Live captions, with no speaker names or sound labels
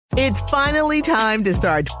It's finally time to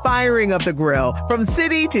start firing up the grill. From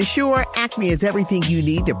city to shore, Acme is everything you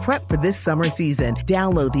need to prep for this summer season.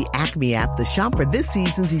 Download the Acme app to shop for this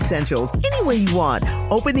season's essentials any way you want.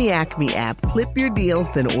 Open the Acme app, clip your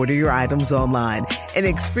deals, then order your items online. An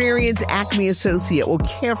experienced Acme associate will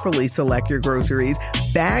carefully select your groceries,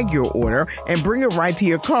 bag your order, and bring it right to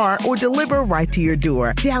your car or deliver right to your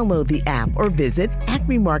door. Download the app or visit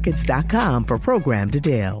acmemarkets.com for program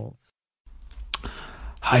details.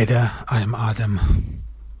 Hi there, I'm Adam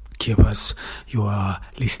Kivas. You are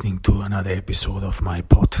listening to another episode of my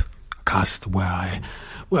podcast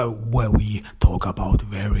where we talk about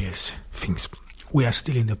various things. We are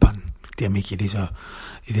still in the pandemic. It is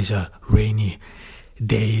a rainy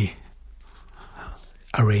day,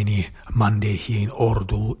 a rainy Monday here in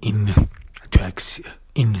Ordu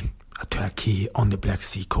in Turkey on the Black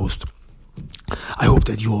Sea coast. I hope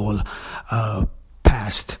that you all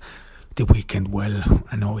passed the weekend well.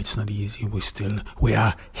 I know it's not easy. We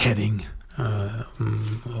are heading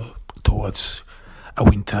towards a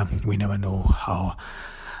winter. We never know how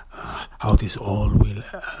this all will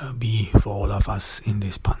be for all of us in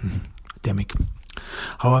this pandemic.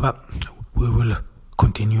 However, we will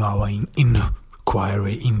continue our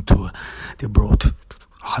inquiry into the broad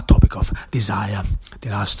topic of desire. The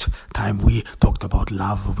last time we talked about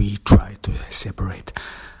love, we tried to separate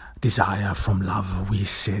desire from love. We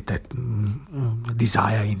said that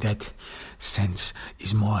desire in that sense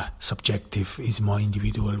is more subjective, is more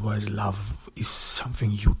individual, whereas love is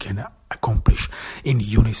something you can accomplish in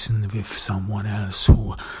unison with someone else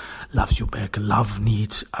who loves you back. Love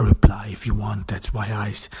needs a reply if you want. That's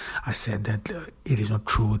why I said that it is not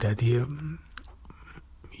true that you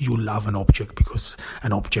love an object, because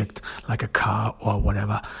an object like a car or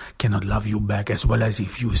whatever cannot love you back, as well as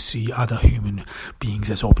if you see other human beings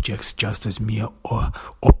as objects, just as mere or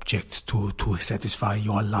objects to satisfy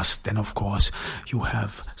your lust, then of course you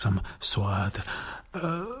have some sort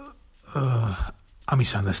a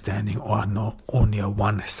misunderstanding, or no, only a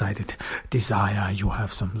one-sided desire. You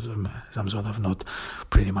have some sort of not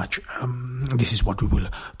pretty much. This is what we will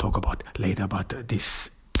talk about later, but this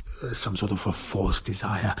some sort of a false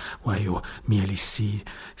desire where you merely see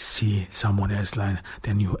someone else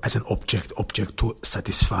then you as an object to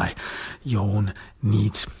satisfy your own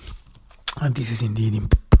needs. And this is indeed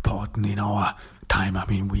important in our time. I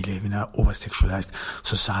mean, we live in an over-sexualized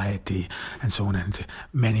society and so on, and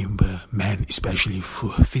many men, especially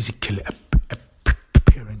for physical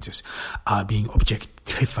appearances, are being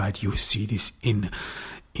objectified. You see this on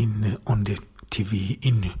the TV,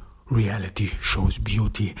 in reality shows.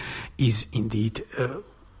 Beauty is indeed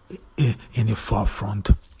in the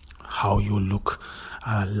forefront. How you look,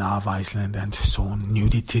 Love Island and so on.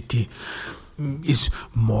 Nudity is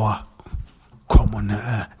more common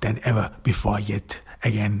than ever before. Yet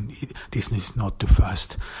again, this is not the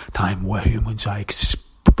first time where humans are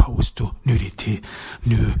exposed to nudity.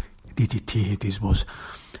 This was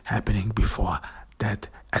happening before that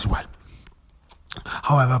as well.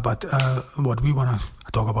 However, but what we want to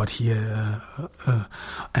talk about here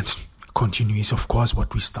and continue is, of course,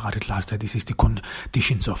 what we started last time. This is the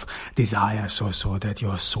conditions of desire, so that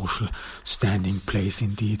your social standing plays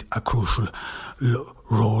indeed a crucial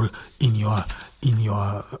role in your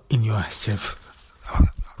self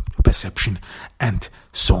perception and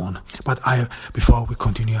so on. But before we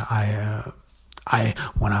continue, I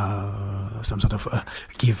want to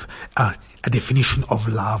give a definition of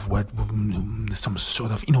love,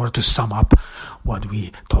 in order to sum up what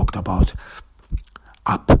we talked about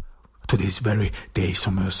up to this very day, so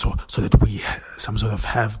that we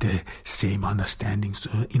have the same understandings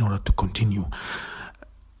in order to continue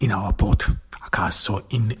in our podcast. So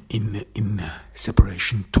in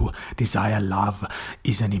separation to desire, love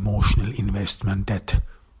is an emotional investment that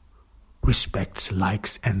respects,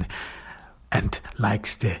 likes and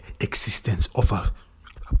likes the existence of a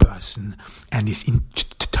person and is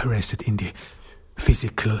interested in the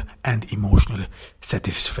physical and emotional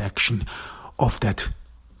satisfaction of that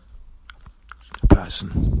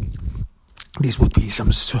person. This would be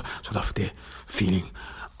some sort of the feeling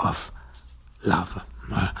of love.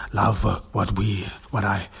 What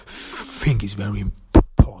I think is very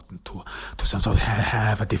important to some sort of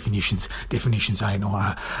have a definitions. I know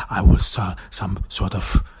I will some sort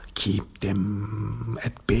of keep them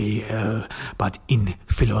at bay, but in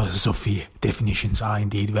philosophy, definitions are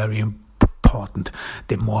indeed very important.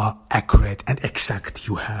 The more accurate and exact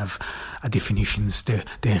you have definitions, the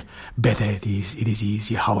better it is. It is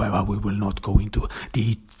easy. However, we will not go into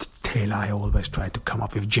detail. I always try to come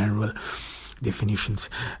up with general definitions,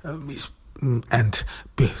 and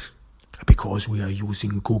because we are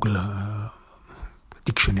using Google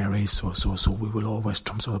dictionaries, so we will always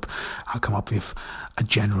come up with a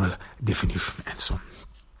general definition and so on.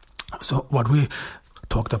 So what we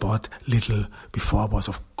talked about little before was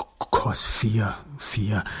of course fear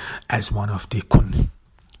as one of the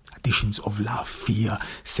conditions of love,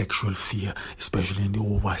 sexual fear, especially in the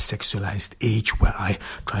over-sexualized age, where I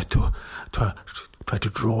try to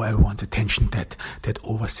draw everyone's attention that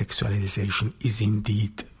over-sexualization is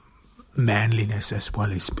indeed manliness as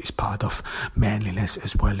well, is part of manliness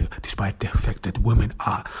as well, despite the fact that women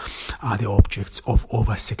are the objects of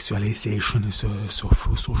over-sexualization. So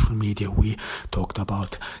through social media we talked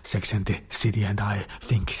about Sex and the City, and I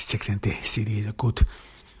think Sex and the City is a good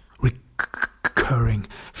recurring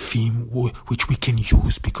theme which we can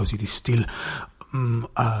use, because it is still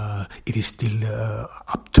up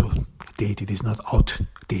to date. It is not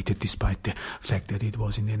outdated, despite the fact that it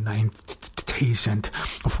was in the 90s, and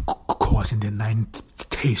of course in the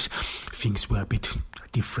 90s things were a bit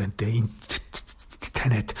different. The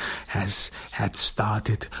internet had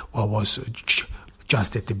started, or was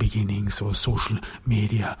just at the beginning, so social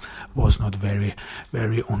media was not very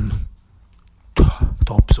on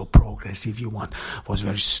top, so progress, if you want, was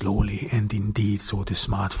very slowly, and indeed so the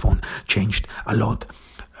smartphone changed a lot,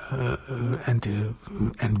 and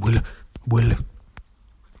will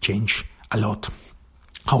change a lot.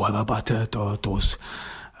 However, but those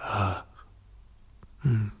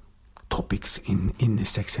topics in the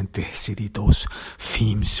Sex and the City, those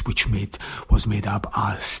themes which was made up,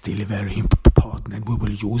 are still very important, and we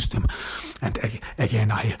will use them. And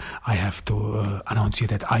again, I have to announce here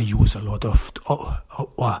that I use a lot of,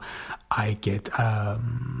 or I get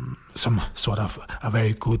some sort of a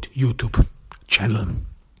very good YouTube channel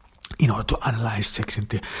in order to analyze Sex and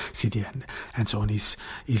the City and so on, is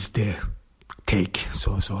the take.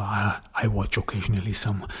 So I watch occasionally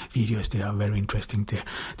some videos. They are very interesting.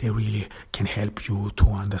 They really can help you to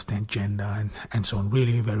understand gender and so on.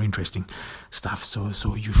 Really very interesting stuff. So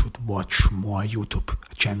you should watch more YouTube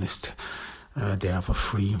channels. They are for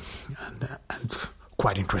free and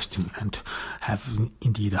quite interesting, and have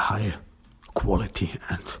indeed a high quality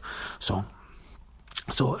and so on.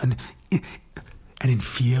 So and in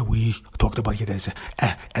fear, we talked about it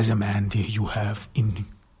as a man. You have in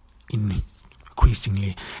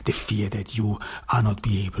increasingly the fear that you are not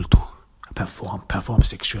be able to perform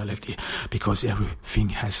sexuality, because everything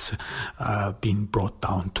has been brought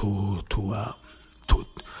down to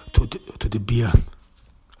the bare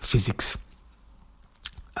physics,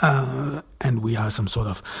 and we are some sort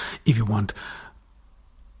of, if you want,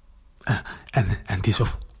 and this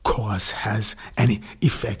of course has any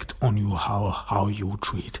effect on you, how you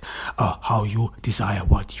treat, how you desire,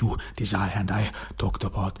 what you desire. And I talked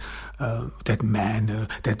about that man,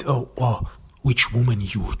 or which woman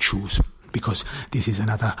you choose, because this is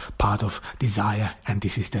another part of desire, and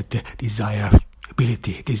this is that the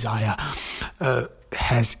desirability, desire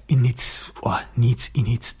has in its, or needs in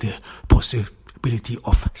its, the possibility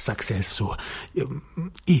of success. So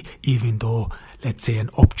even though, let's say, an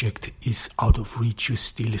object is out of reach, you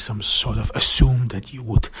still some sort of assume that you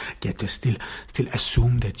would get to still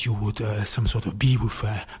assume that you would some sort of be with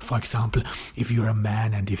her. For example, if you're a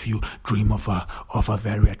man and if you dream of a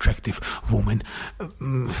very attractive woman,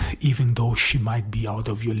 even though she might be out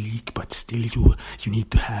of your league, but still you need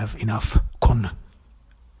to have enough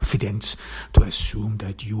confidence to assume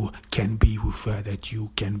that you can be with her, that you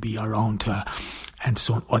can be around her, and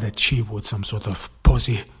so on, or that she would some sort of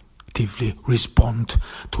positively respond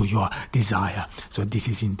to your desire. So this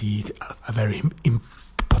is indeed a very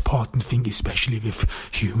important thing, especially with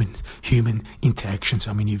human interactions.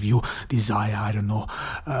 I mean, if you desire, I don't know,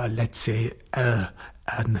 let's say an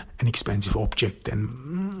expensive object,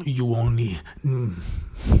 then you only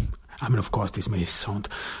I mean, of course, this may sound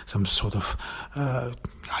some sort of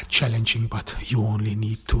challenging, but you only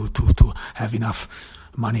need to have enough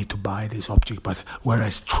money to buy this object. But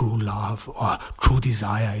whereas true love or true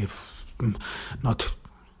desire, if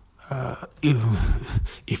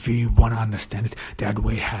you want to understand it that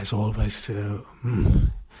way, has always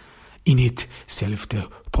in itself the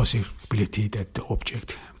possibility that the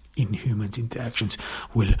object in human interactions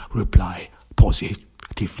will reply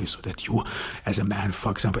positively, so that you, as a man,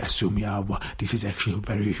 for example, assume, this is actually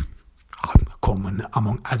very common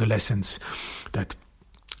among adolescents, that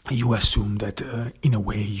you assume that in a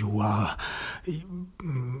way you are,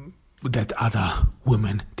 that other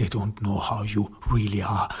women, they don't know how you really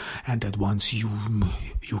are, and that once you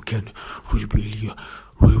can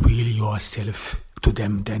reveal yourself to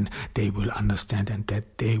them, then they will understand, and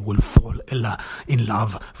that they will fall in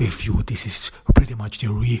love with you. This is pretty much the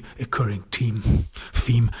recurring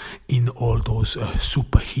theme in all those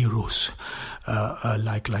superheroes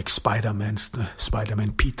like Spider-Man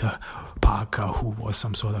Peter Parker, who was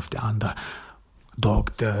some sort of the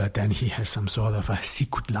underdog. Then he has some sort of a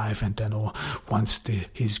secret life, and then once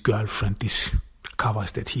his girlfriend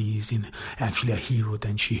discovers that he is actually a hero,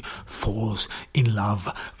 then she falls in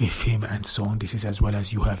love with him, and so on. This is as well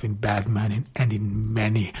as you have in Batman and in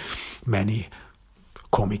many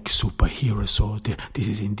comic superheroes. So this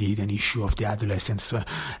is indeed an issue of the adolescence,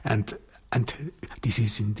 and this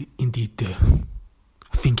is indeed the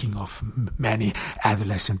thinking of many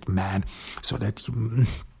adolescent men, so that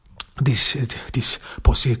this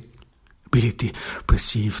perceived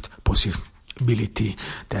possibility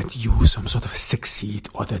that you some sort of succeed,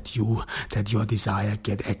 or that your desire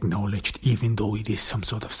get acknowledged, even though it is some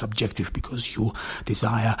sort of subjective, because you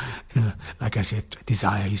desire, like I said,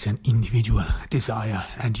 desire is an individual desire,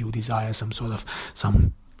 and you desire some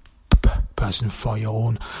person for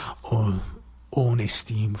your own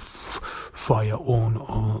esteem, for your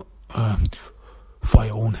own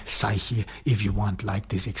psyche, if you want, like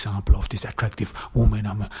this example of this attractive woman.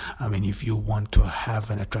 I mean, if you want to have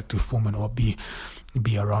an attractive woman, or be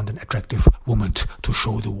around an attractive woman to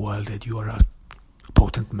show the world that you are a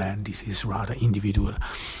potent man, this is rather individual.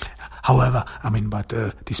 However, but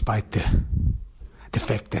despite the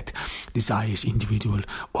fact that desire is individual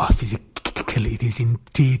or physical, it is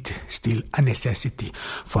indeed still a necessity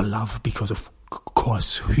for love, because of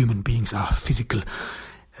course human beings are physical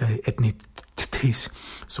entities.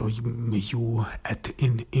 So you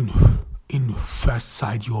in first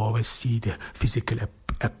sight you always see the physical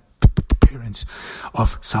appearance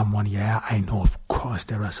of someone. Yeah, I know, of course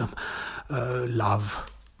there are some love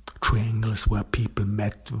triangles where people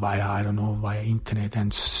met via internet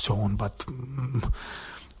and so on, but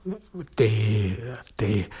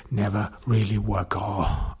they never really work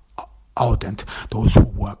out, and those who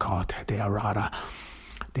work out, they are rather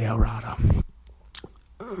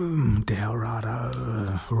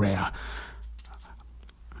rare.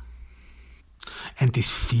 And this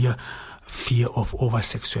fear of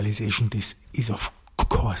over-sexualization, this is of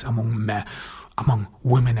course among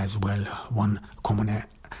women as well. One common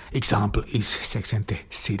example is Sex and the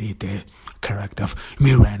City, the character of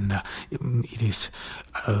Miranda. It is,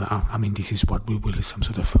 this is what we will some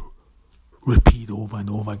sort of repeat over and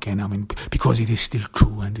over again. Because it is still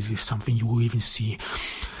true, and this is something you even see,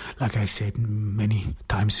 like I said many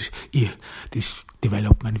times, this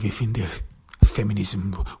development within the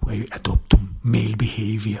feminism, where you adopt male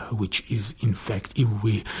behavior, which is in fact,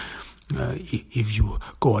 if you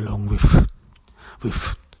go along with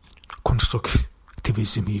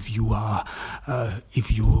constructivism, if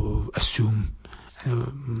you assume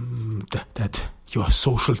that your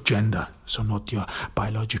social gender, so not your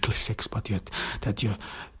biological sex, but that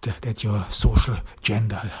your social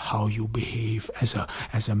gender, how you behave as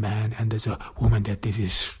a man and as a woman, that this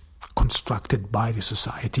is constructed by the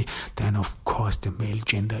society, then of course the male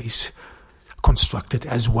gender is constructed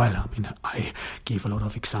as well. I gave a lot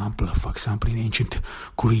of example. For example, in ancient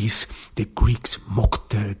Greece, the Greeks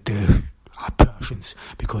mocked the Persians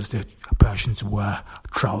because the Persians wear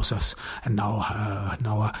trousers, and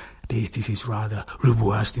nowadays this is rather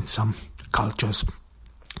reversed. In some cultures,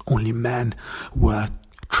 only men wear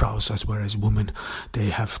trousers, whereas women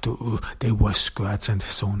they wear skirts and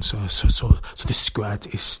so on. So the skirt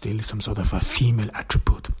is still some sort of a female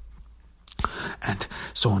attribute, and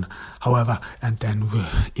so on. However, and then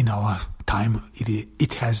in our time,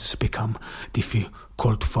 it has become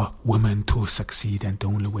difficult for women to succeed, and the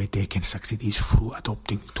only way they can succeed is through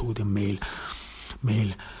adopting to the male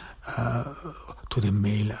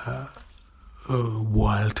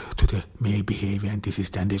world, to the male behavior, and this is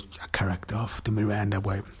then the character of the Miranda,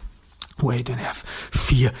 where you then have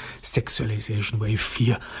fear sexualization, where you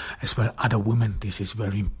fear as well other women. This is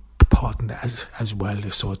very important as well.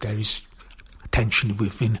 So there is tension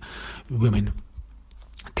within women,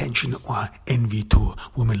 tension or envy to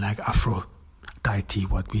women like Aphrodite,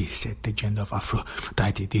 what we said, the gender of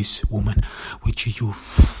Aphrodite, this woman which you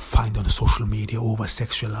find on social media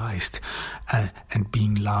over-sexualized and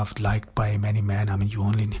being liked by many men. You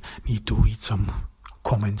only need to read some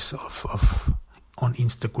comments of on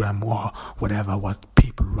Instagram or whatever, what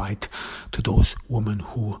people write to those women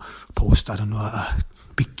who post,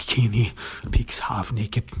 bikini pics,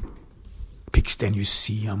 half-naked pics, then you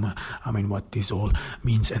see what this all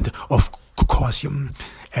means. And of course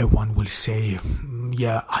everyone will say,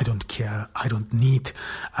 yeah, I don't care, I don't need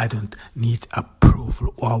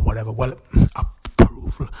approval or whatever. Well,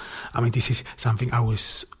 approval, this is something I will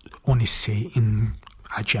only say in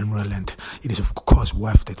a general, and it is of course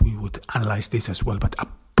worth that we would analyze this as well. But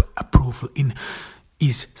approval in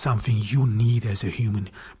is something you need as a human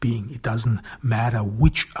being. It doesn't matter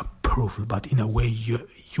which approval, but in a way you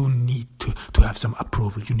need to have some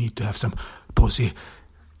approval. You need to have some positive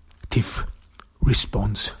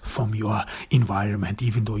response from your environment,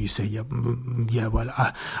 even though you say, well,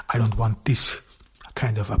 I don't want this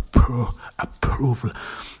kind of approval.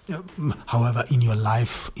 However, in your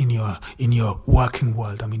life, in your working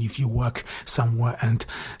world, I mean, if you work somewhere and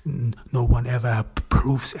no one ever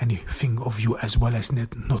approves anything of you, as well as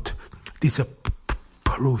not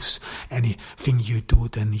disapproves anything you do,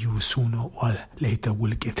 then you sooner or later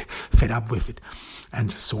will get fed up with it,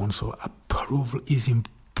 and so on. So approval is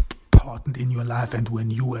important in your life, and when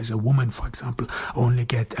you as a woman, for example, only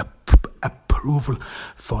get approval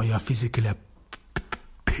for your physical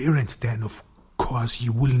appearance, then of course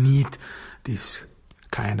you will need this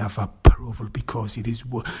kind of approval, because it is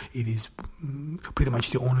pretty much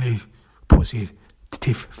the only positive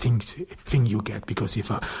thing you get. Because if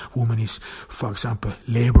a woman is, for example,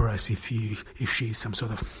 laborious, if she is some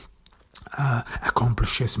sort of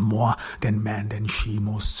accomplishes more than man, then she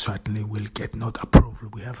most certainly will get not approval.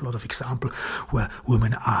 We have a lot of examples where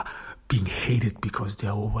women are being hated because they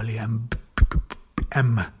are overly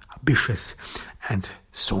ambitious and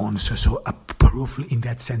so on. So approval in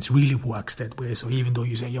that sense really works that way. So even though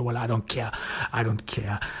you say, well, I don't care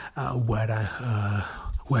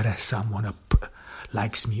whether someone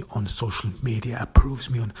likes me on social media, approves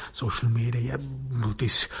me on social media,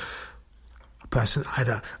 this person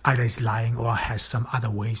either is lying or has some other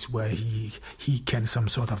ways where he can some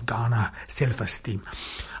sort of garner self-esteem.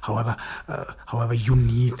 However, you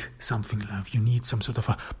need something like, you need some sort of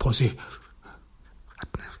a positive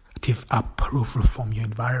approval from your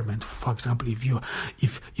environment. For example,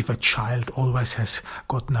 if a child always has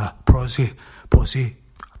gotten a positive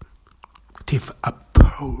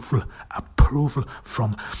approval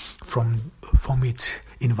from its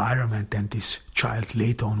environment, then this child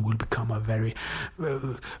later on will become a very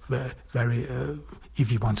if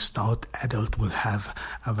he wants stout adult, will have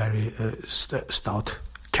a very stout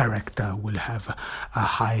character, will have a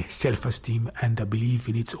high self-esteem and a belief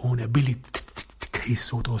in its own ability.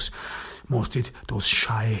 So those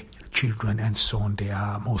shy children and so on, they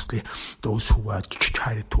are mostly those who are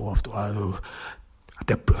chided too often, or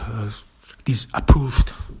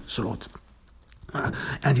disapproved a lot.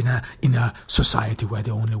 And in a society where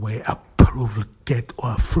the only way approval get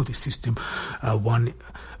or through the system, one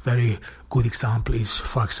very good example is,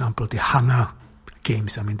 for example, the Hunger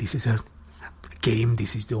Games. I mean, this is a game.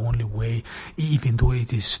 This is the only way, even though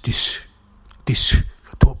it is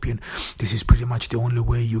dystopian, this is pretty much the only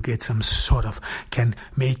way you get some sort of can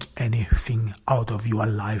make anything out of your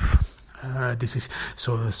life. This is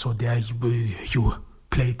so there you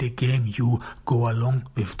play the game, you go along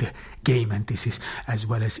with the game, and this is as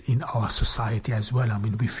well as in our society as well. I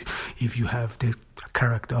mean, if you have the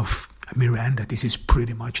character of Miranda, this is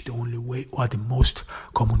pretty much the only way, or the most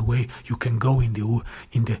common way you can go in the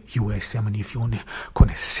US. I mean, if you only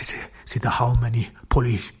consider how many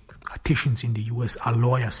politicians in the US are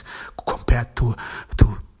lawyers compared to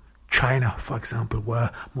China, for example,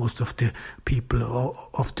 where most of the people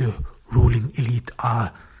of the ruling elite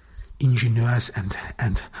are engineers and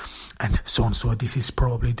so on. So this is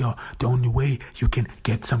probably the only way you can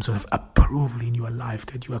get some sort of approval in your life,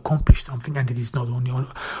 that you accomplish something. And it is not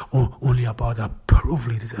only about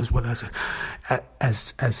approval, it is as well as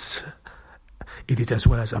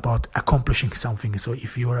about accomplishing something. So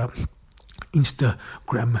if you're a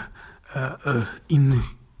Instagram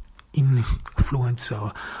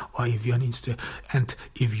influencer, or if you're an and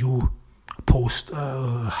if you post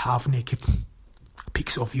half naked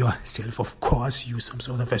pics of yourself, of course you some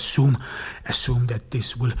sort of assume that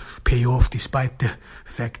this will pay off, despite the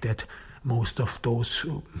fact that most of those,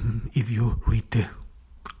 if you read the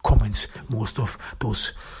comments, most of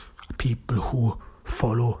those people who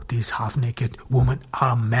follow this half-naked woman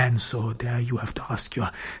are men. So there you have to ask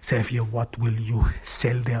yourself here, what will you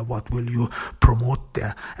sell there, what will you promote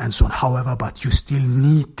there, and so on. However, but you still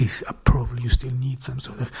need this approval, you still need some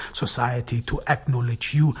sort of society to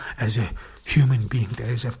acknowledge you as a human being.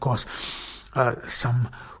 There is, of course, some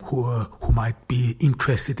who might be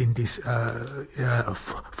interested in this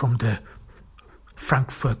from the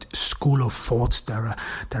Frankfurt School of Thoughts. There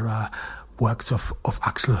are works of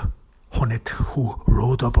Axel Honneth, who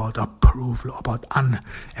wrote about approval, about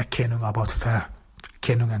anerkennung, about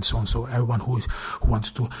Verkennung, and so on. So everyone who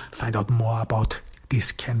wants to find out more about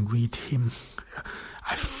this can read him.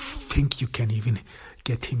 I think you can even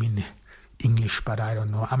get him in English, but I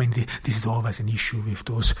don't know. I mean, this is always an issue with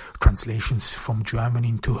those translations from German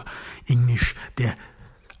into English. The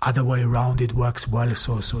other way around it works well.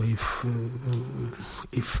 So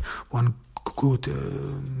if one good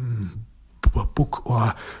book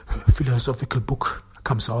or philosophical book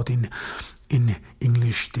comes out in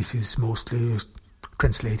English, this is mostly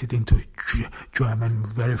translated into German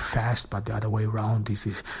very fast, but the other way around, this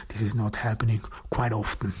is not happening quite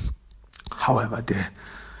often. However,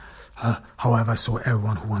 so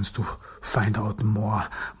everyone who wants to find out more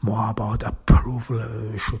about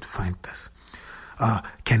approval should find this.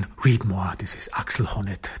 Can read more. This is Axel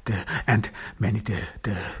Honneth and many the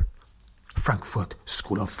Frankfurt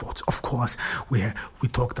School of Thought. Of course, we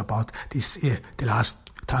talked about this the last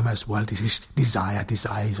time as well. This is desire.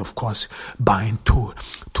 Desire is, of course, bind to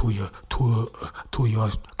your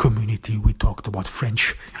community. We talked about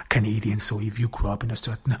French Canadians. So if you grow up in a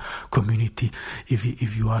certain community,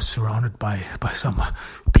 if you are surrounded by some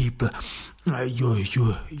people,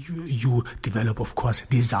 you develop, of course,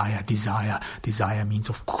 desire. Desire means,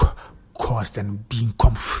 of course, then being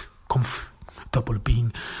comfortable,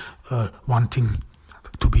 being wanting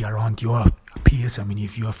to be around your peers. I mean,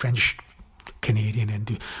 if you are French Canadian and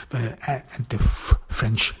the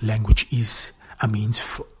French language is a means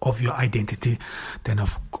of your identity, then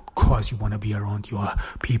of course you want to be around your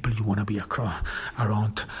people. You want to be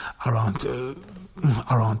around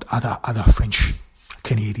other French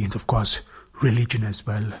Canadians. Of course, religion as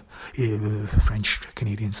well. French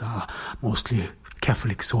Canadians are mostly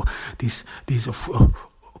Catholic, so this of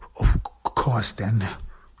course then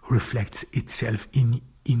reflects itself in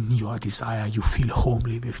your desire. You feel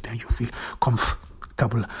homely with them, you feel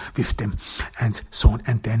comfortable with them, and so on.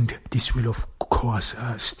 And then this will, of course,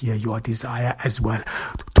 steer your desire as well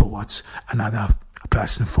towards another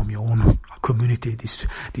person from your own community. This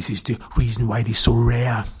is the reason why it is so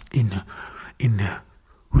rare in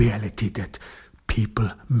reality that people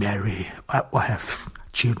marry or have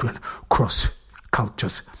children cross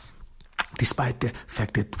cultures. Despite the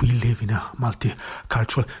fact that we live in a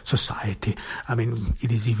multicultural society, I mean, it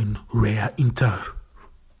is even rare. Interracial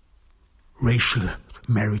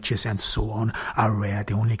marriages and so on are rare.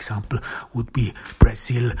 The only example would be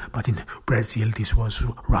Brazil, but in Brazil this was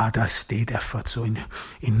rather a state effort. So in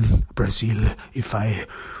Brazil, if I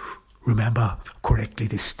remember correctly,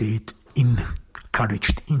 the state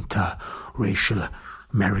encouraged interracial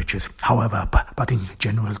marriages. However, but in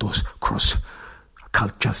general, those cross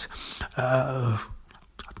cultures,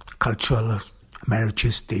 cultural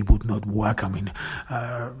marriages, they would not work. I mean,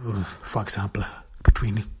 for example,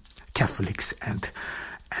 between Catholics and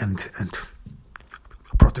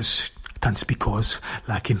Protestants, because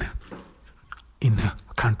like in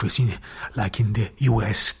countries like in the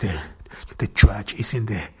US, the church is in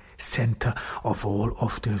the center of all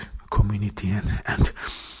of the community and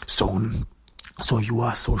so on. So you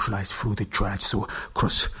are socialized through the church. So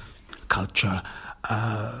cross culture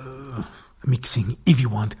mixing, if you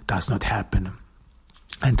want, does not happen,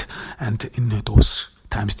 and in those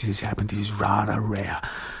times this has happened. This is rather rare.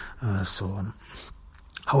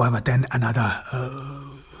 However, then another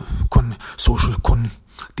social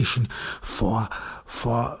condition for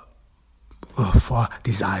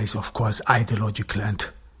desire is, of course, ideological and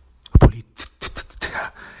political.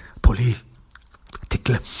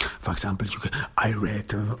 For example, I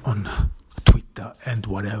read on Twitter and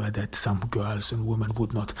whatever that some girls and women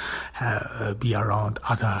would not be around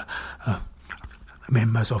other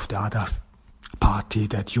members of the other party,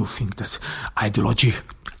 that you think that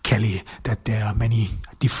ideologically that there are many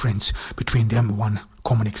differences between them. One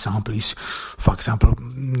common example is, for example,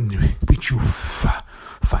 which you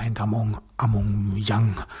find among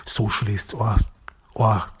young socialists or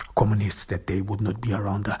communists, that they would not be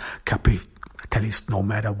around a capitalist, no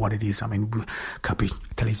matter what it is. I mean,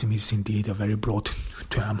 capitalism is indeed a very broad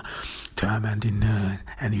term,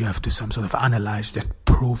 and you have to some sort of analyze it and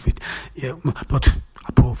prove it, not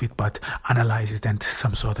prove it, but analyze it and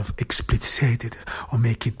some sort of explicate it or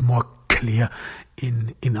make it more clear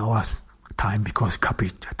in our time, because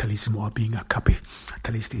capitalism, or being a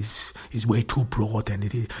capitalist, is way too broad, and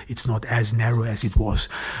it's not as narrow as it was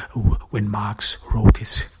when Marx wrote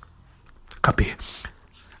his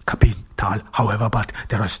Kapital. However, but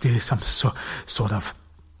there are still some sort of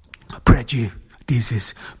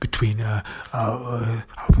prejudices between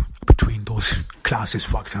those classes.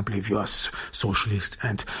 For example, if you are socialist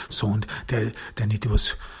and so on, then it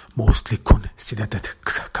was mostly considered that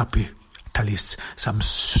capitalists, some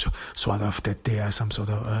sort of, that they are some sort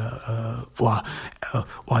of or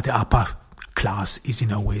the upper class is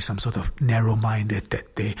in a way some sort of narrow-minded,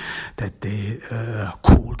 that they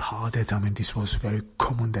cold-hearted. I mean, this was very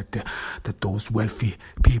common that those wealthy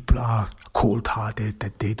people are cold-hearted,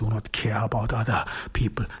 that they do not care about other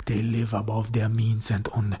people. They live above their means and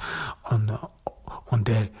on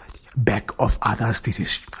the back of others. This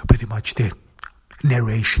is pretty much the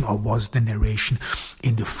narration, or was the narration,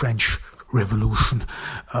 in the French Revolution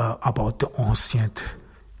about the Ancien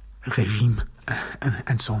regime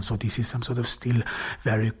and so on. So this is some sort of still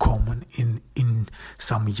very common in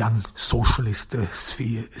some young socialist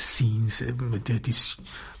scenes, this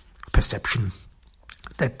perception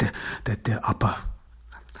that the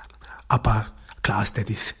upper class, that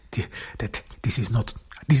this is not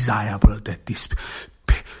desirable, that this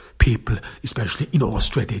people, especially in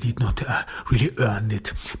Austria, they did not really earn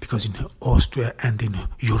it, because in Austria and in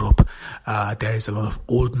Europe there is a lot of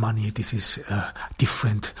old money. This is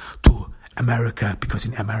different to America, because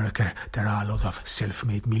in America there are a lot of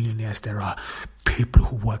self-made millionaires. There are people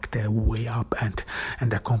who work their way up and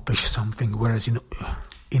accomplish something, whereas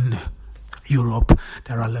in Europe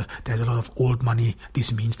there's a lot of old money.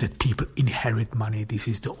 This means that people inherit money. This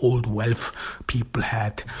is the old wealth people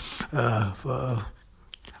had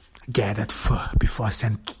gathered before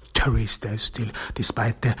centuries. There's still,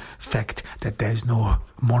 despite the fact that there's no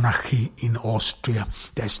monarchy in Austria,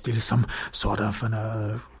 there's still some sort of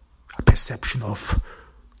a perception of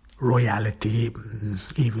royalty,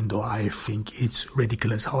 even though I think it's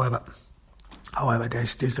ridiculous. However,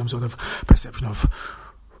 there's still some sort of perception of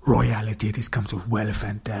royalty. This comes with wealth,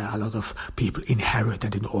 and a lot of people inherit,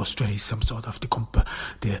 and in Austria is some sort of the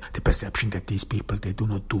perception that these people, they do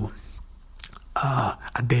not do a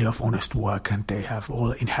day of honest work, and they have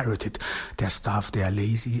all inherited their stuff. They are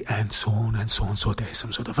lazy, and so on and so on. So there is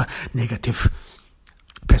some sort of a negative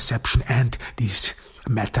perception, and this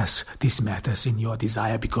matters in your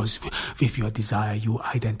desire, because with your desire you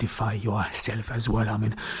identify yourself as well. I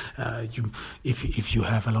mean, if you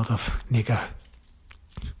have a lot of negative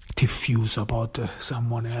views about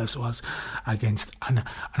someone else or against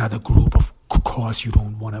another group, of course you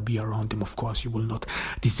don't want to be around them. Of course you will not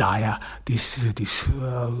desire this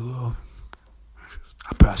a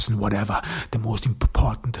person, whatever. The most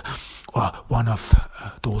important, or one of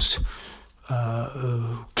those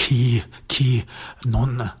key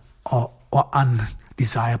non or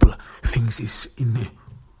undesirable things is, in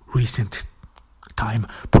recent time,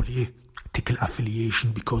 political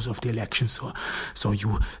affiliation because of the election. So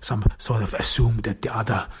you some sort of assume that the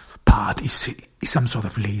other part is some sort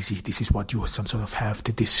of lazy. This is what you some sort of have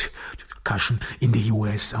the discussion in the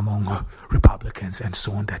US among Republicans and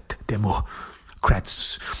so on, that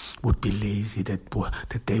Democrats would be lazy, that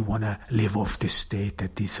they want to live off the state,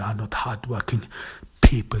 that these are not hardworking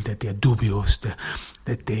people, that they are dubious, that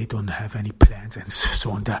they don't have any plans and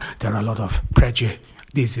so on. There are a lot of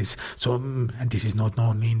prejudices. So, and this is not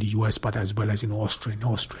only in the US but as well as in Austria. In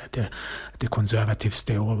Austria, the conservatives,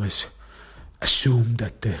 they always assume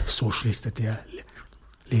that the socialists, that they are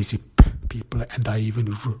lazy people, and I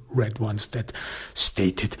even read once that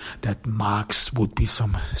stated that Marx would be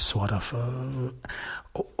some sort of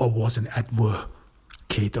or was an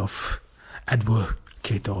advocate of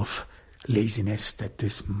laziness, that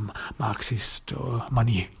this Marxist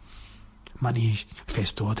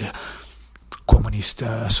manifesto, the communist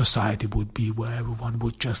society would be where everyone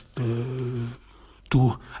would just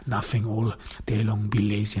do nothing all day long, be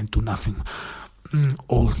lazy and do nothing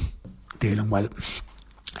all day long. Well,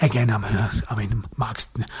 again, I mean, Marx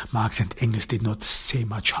and Engels did not say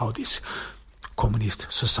much how this communist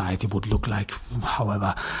society would look like.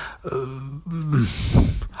 However,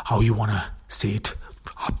 how you want to say it,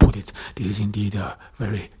 or put it, this is indeed a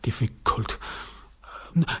very difficult,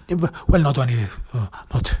 well, not only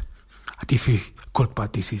not difficult,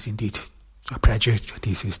 but this is indeed a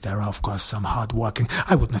prejudice. There are, of course, some hard-working,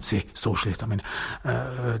 I would not say socialist, I mean,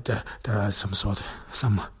 there are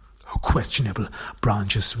some questionable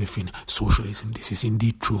branches within socialism. This is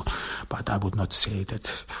indeed true, but I would not say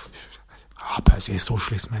that per se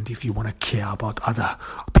socialism. And if you want to care about other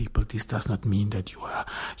people, this does not mean that you are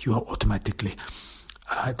automatically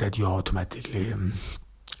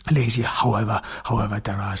lazy. However,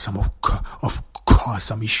 there are some of course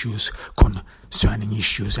some issues concerning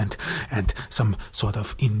issues, and some sort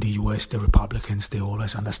of, in the US, the Republicans, they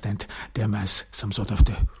always understand them as some sort of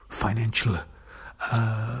the financial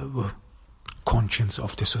conscience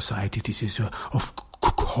of the society. This is of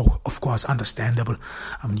course understandable.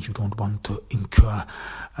 I mean, you don't want to incur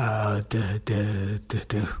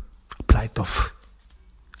the plight of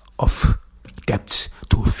debts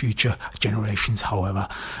to future generations. However,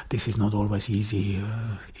 this is not always easy,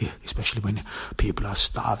 especially when people are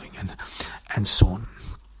starving and so on.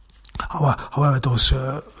 However,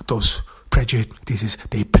 those prejudices,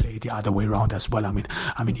 they play the other way around as well. I mean,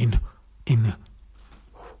 in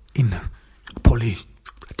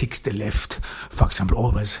politics, the left, for example,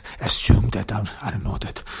 always assume that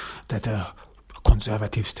that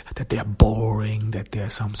conservatives, that they are boring, that they are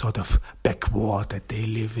some sort of backward, that they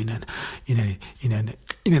live in an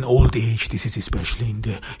old age. This is especially in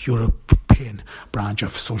the European branch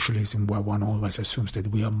of socialism, where one always assumes that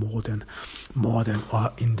we are more than,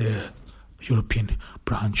 or in the European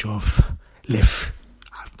branch of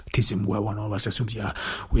leftism, where one always assumes,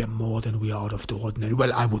 we are more than, we are out of the ordinary.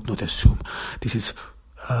 Well, I would not assume. This is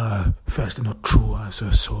first not true.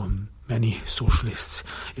 So many socialists,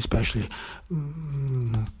 especially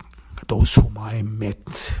those whom I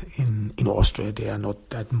met in Austria, they are not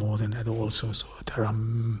that modern at all. So there are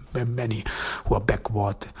many who are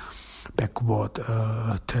backward,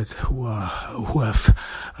 who have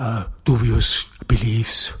dubious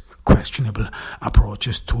beliefs, questionable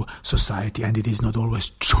approaches to society, and it is not always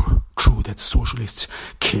true that socialists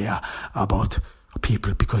care about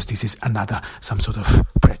people, because this is some sort of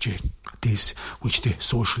prejudice which the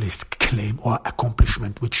socialists claim, or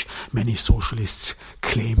accomplishment which many socialists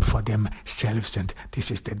claim for themselves, and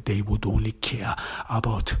this is that they would only care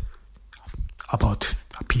about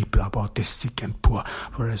people, about the sick and poor,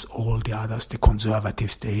 whereas all the others, the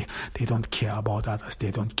conservatives, they don't care about others,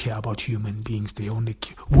 they don't care about human beings, they only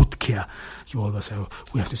would care. You always have,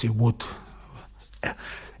 we have to say would,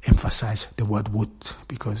 emphasize the word would,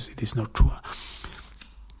 because it is not true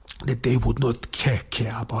that they would not care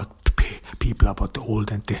about people, about the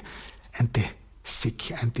old and the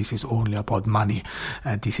sick, and this is only about money.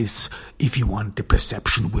 And this is, if you want, the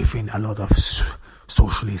perception within a lot of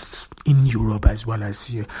socialists in Europe as well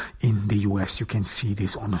as in the US. You can see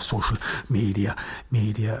this on social media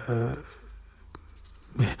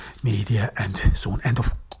and so on. And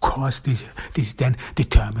of course, this then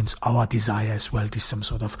determines our desire as well. This some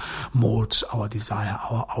sort of molds our desire,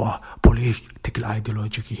 our political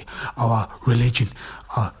ideology, our religion,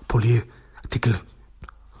 our political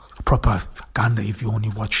propaganda. If you only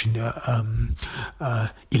watch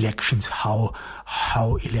elections, how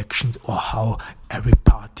elections, or how every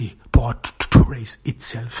party portrays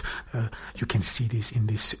itself, you can see this in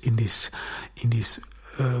this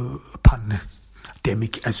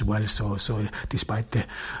pandemic as well. So despite the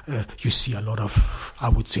you see a lot of, I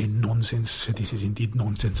would say, nonsense. This is indeed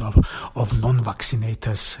nonsense of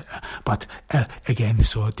non-vaccinators, but again,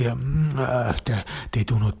 so they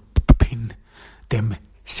do not pin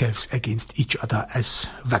themselves against each other as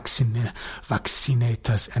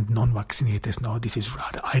vaccinators and non-vaccinators. No, this is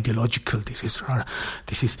rather ideological. This is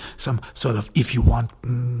some sort of, if you want,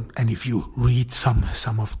 and if you read some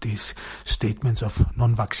of these statements of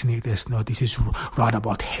non-vaccinators, no, this is rather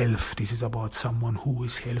about health. This is about someone who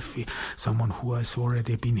is healthy, someone who has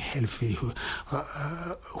already been healthy, who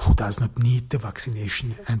does not need the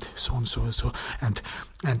vaccination, and so on,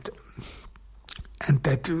 and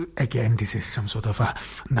that, again, this is some sort of a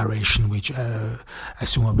narration which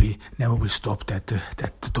assumably never will stop, that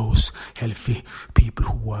those healthy people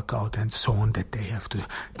who work out and so on, that they have to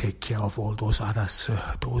take care of all those others,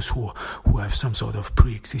 those who have some sort of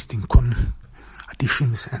pre-existing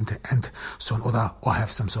conditions and so on, or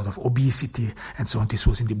have some sort of obesity and so on. This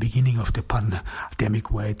was in the beginning of the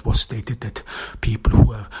pandemic, where it was stated that people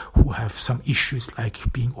who have some issues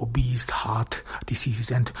like being obese, heart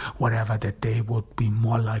diseases and whatever, that they would be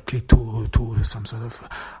more likely to some sort of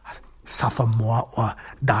suffer more or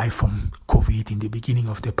die from COVID. In the beginning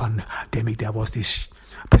of the pandemic, there was this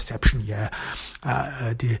perception,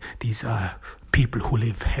 these are people who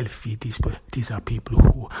live healthy, these are people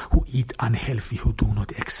who eat unhealthy, who do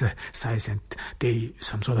not exercise, and they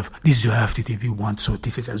some sort of deserved it, if you want. So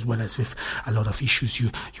this is as well as with a lot of issues you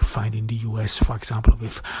find in the US, for example,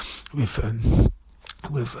 with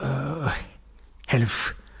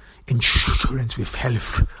health insurance, with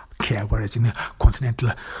health care, whereas in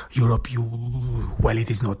continental Europe,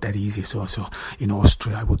 it is not that easy. So in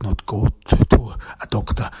Austria, I would not go to a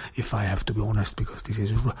doctor, if I have to be honest, because this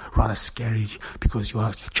is rather scary, because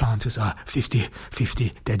your chances are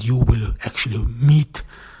 50-50 that you will actually meet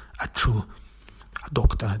a true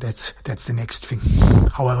doctor. That's the next thing.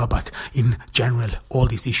 However, but in general, all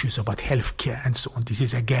these issues about healthcare and so on, this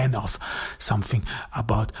is again of something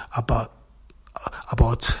about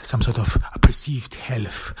some sort of perceived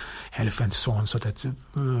health and so on, so that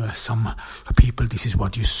some people, this is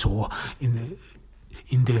what you saw in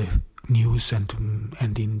the news and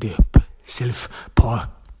in the self-portrayal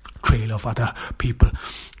trail of other people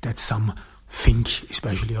that some think,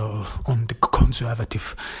 especially on the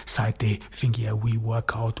conservative side, they think, yeah, we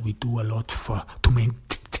work out, we do a lot to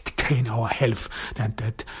maintain our health, and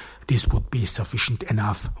that this would be sufficient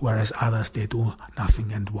enough, whereas others, they do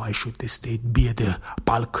nothing, and why should the state bear the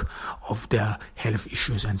bulk of their health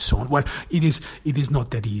issues and so on? Well, it is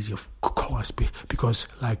not that easy, of course, because,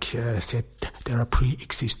 like I said, there are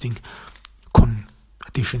pre-existing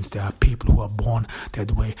conditions. There are people who are born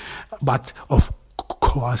that way, but of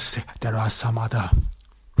course there are some other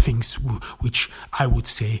things which I would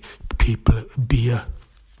say people bear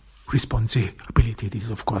responsibility. This is,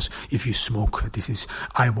 of course, if you smoke.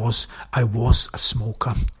 I was a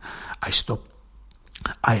smoker.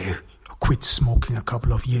 I quit smoking a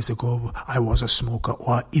couple of years ago. I was a smoker.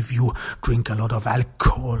 Or if you drink a lot of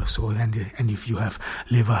alcohol, and if you have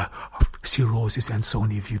liver cirrhosis and so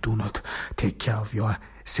on, if you do not take care of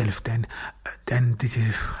yourself, then this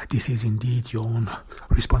is indeed your own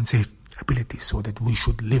responsibility. So that we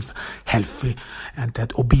should live healthy, and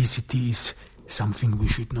that obesity is something we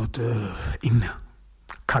should not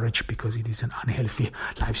encourage, because it is an unhealthy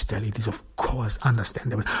lifestyle. It is, of course,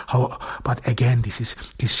 understandable. But again, this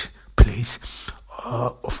plays,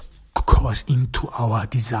 of course, into our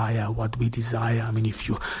desire, what we desire. I mean, if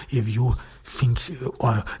you think,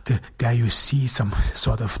 or there you see some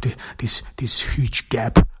sort of this huge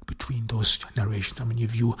gap between those generations. I mean,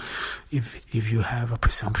 if you have a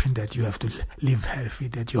presumption that you have to live healthy,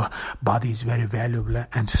 that your body is very valuable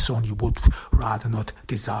and so on, you would rather not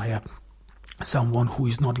desire someone who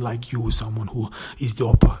is not like you, someone who is the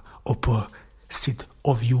opposite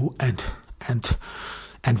of you, and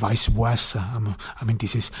vice versa. I mean,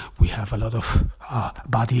 we have a lot of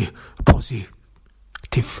body positive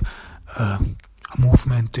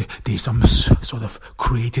movement. They some sort of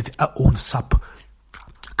created our own subculture.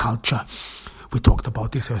 We talked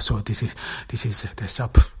about this. So this is the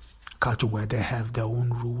subculture where they have their own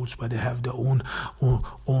rules, where they have their own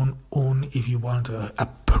if you want,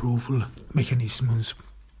 approval mechanisms,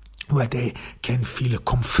 where they can feel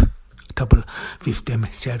comfortable with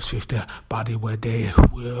themselves, with their body, where they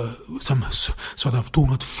some sort of do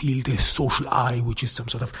not feel the social eye, which is some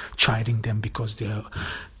sort of chiding them because they are,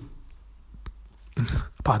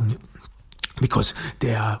 because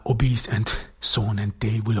they are obese and so on, and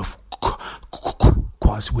they will of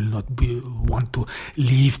course will not want to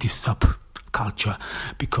leave this subculture,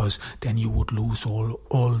 because then you would lose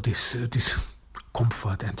all this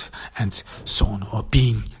comfort and so on, or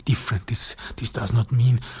being different. This does not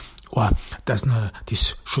mean, or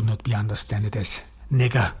this should not be understood as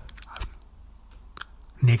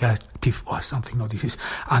negative or something. No, this is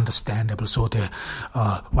understandable. So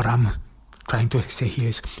what I'm trying to say here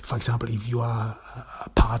is, for example, if you are a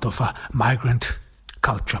part of a migrant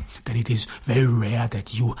culture, then it is very rare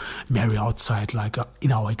that you marry outside, like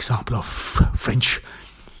in our example of French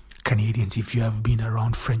Canadians. If you have been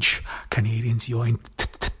around French Canadians your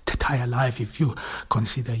entire life, if you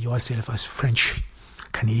consider yourself as French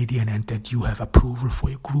Canadian, and that you have approval for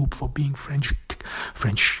your group for being French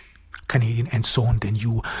Canadian and so on, then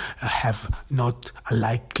you have not a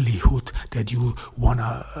likelihood that you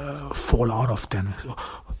wanna fall out of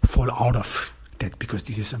that, because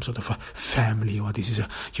this is some sort of a family, or this is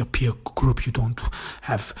your peer group. You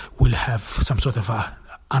will have some sort of a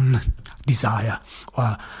undesire,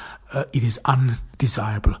 or it is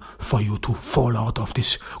undesirable for you to fall out of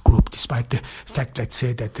this group, despite the fact, let's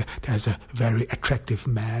say, that there's a very attractive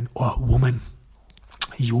man or woman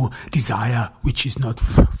you desire, which is not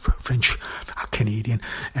French Canadian,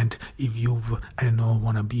 and if you,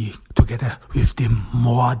 want to be together with them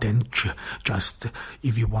more than just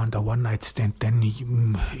if you want a one-night stand, then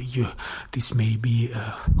this may be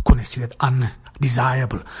considered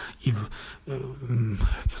undesirable,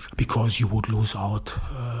 because you would lose out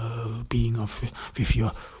being with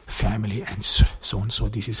your family and so on. So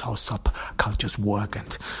this is how subcultures work,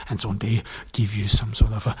 and so on. They give you some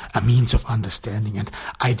sort of a means of understanding and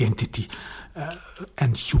identity,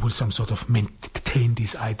 and you will some sort of maintain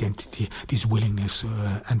this identity, this willingness,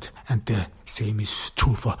 and the same is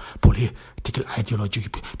true for political ideology,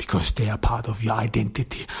 because they are part of your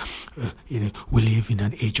identity. We live in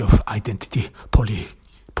an age of identity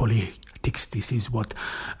politics. This is what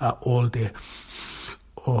all the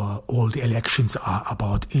elections are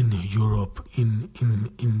about in Europe, in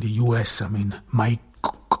the US. I mean,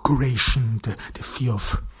 migration, the fear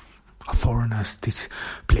of foreigners, this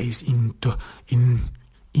plays into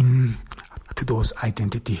those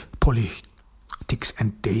identity politics,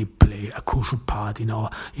 and they play a crucial part in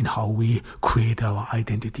how we create our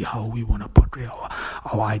identity, how we want to portray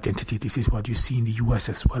our identity. This is what you see in the US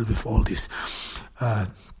as well, with all this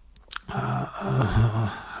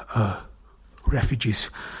refugees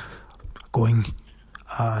going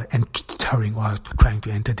entering or trying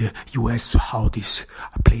to enter the US, how this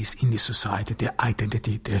plays in the society, their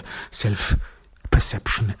identity, their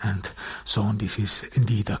self-perception, and so on. This is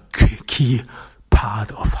indeed a key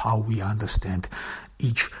part of how we understand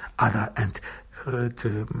each other, and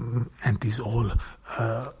this all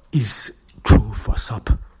is true for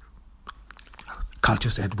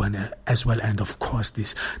sub-cultures as well, and of course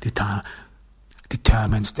this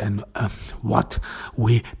determines then what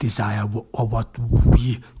we desire or what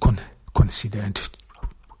we consider and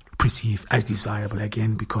perceive as desirable,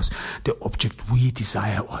 again, because the object we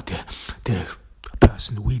desire or the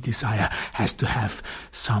person we desire has to have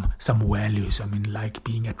some values. I mean, like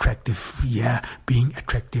being attractive. Yeah, being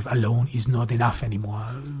attractive alone is not enough anymore.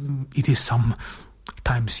 It is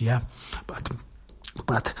sometimes, yeah,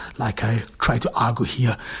 but like I try to argue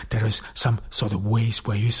here, there is some sort of ways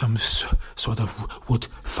where you some sort of would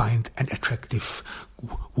find an attractive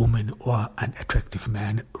woman or an attractive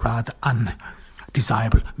man rather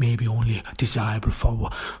undesirable, maybe only desirable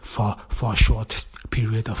for a short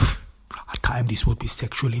period of time. This would be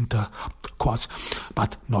sexual intercourse,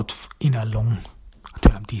 but not in a long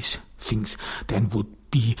term. These things then would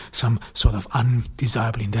be some sort of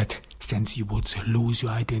undesirable. In that sense, you would lose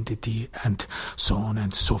your identity and so on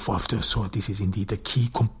and so forth. So this is indeed a key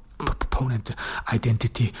component.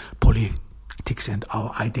 Identity politics and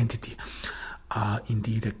our identity are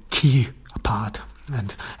indeed a key part.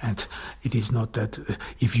 And it is not that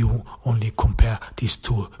if you only compare these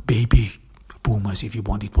two baby boomers, if you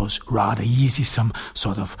want, it was rather easy, some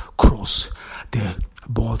sort of cross the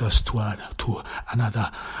borders to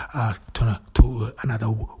another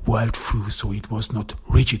world through. So it was not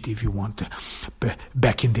rigid, if you want,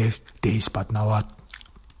 back in the days, but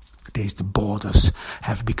nowadays the borders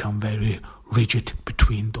have become very rigid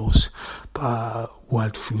between those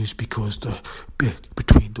world views, because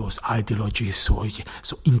between those ideologies. So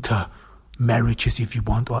intermarriages, if you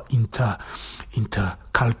want, or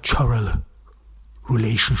intercultural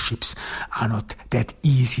relationships are not that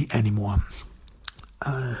easy anymore,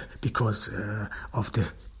 because of the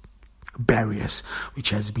barriers which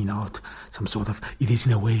has been out. Some sort of, it is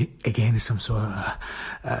in a way again some sort of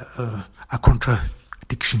a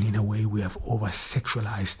contradiction in a way. We have over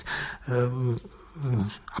sexualized a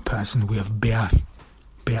person. We have bare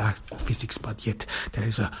physics, but yet there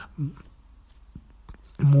is a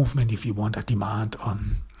movement, if you want, a demand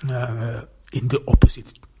on in the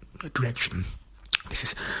opposite direction. This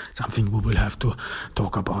is something we will have to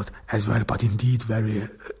talk about as well, but indeed very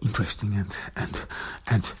interesting and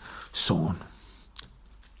so on.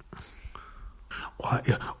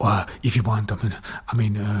 Or if you want, I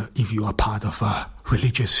mean, if you are part of a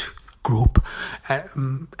religious group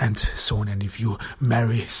and so on, and if you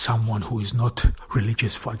marry someone who is not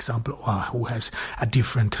religious, for example, or who has a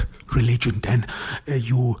different religion, then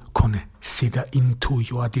you consider into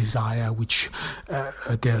your desire which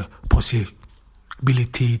the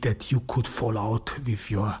possibility that you could fall out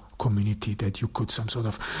with your community, that you could some sort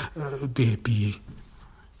of be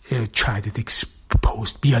chided,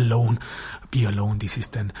 exposed, be alone. This is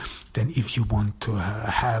then if you want to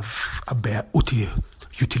have a bare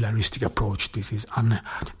utilitaristic approach, this is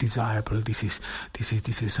undesirable. This is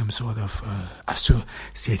some sort of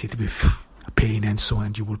associated with pain and so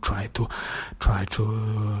on. You will try to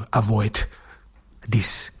avoid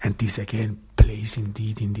this, and this again plays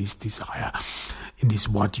indeed in this desire, in this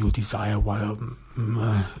what you desire,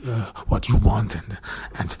 what you want,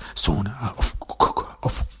 and so on.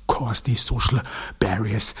 Of course, these social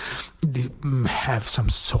barriers, they have some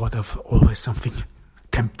sort of always something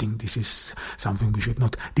tempting. This is something we should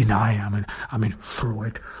not deny. I mean,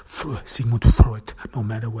 Sigmund Freud, no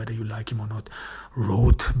matter whether you like him or not,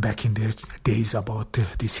 wrote back in the days about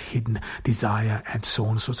this hidden desire and so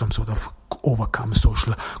on. So some sort of overcome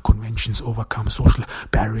social conventions, overcome social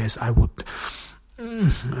barriers. I would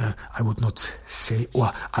not say,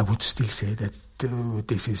 or I would still say that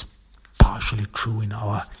this is partially true in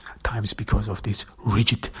our times because of these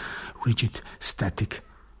rigid, static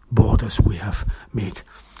borders we have made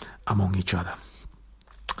among each other.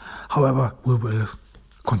 However, we will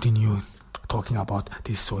continue talking about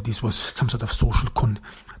this. So this was some sort of social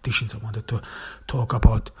conditions I wanted to talk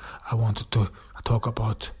about. I wanted to talk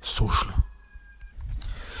about social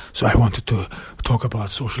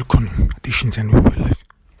conditions, and we will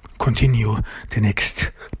continue the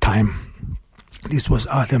next time. This was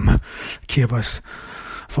Adem Kirbas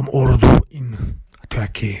from Ordu in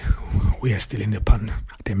Turkey. We are still in the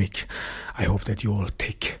pandemic. I hope that you all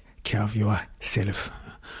take care of yourself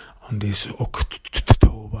on this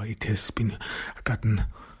October. It has gotten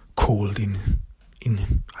cold in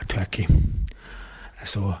Turkey.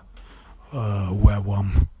 So wear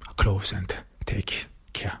warm clothes and take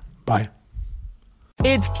care. Bye.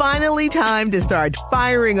 It's finally time to start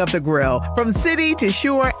firing up the grill. From city to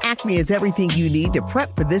shore, Acme is everything you need to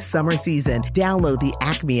prep for this summer season. Download the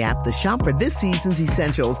Acme app to shop for this season's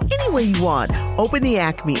essentials any way you want. Open the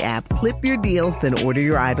Acme app, clip your deals, then order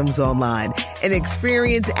your items online. An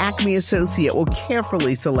experienced Acme associate will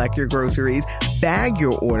carefully select your groceries, bag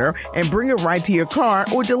your order, and bring it right to your car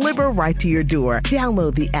or deliver right to your door.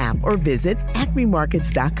 Download the app or visit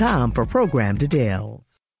acmemarkets.com for program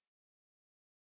details.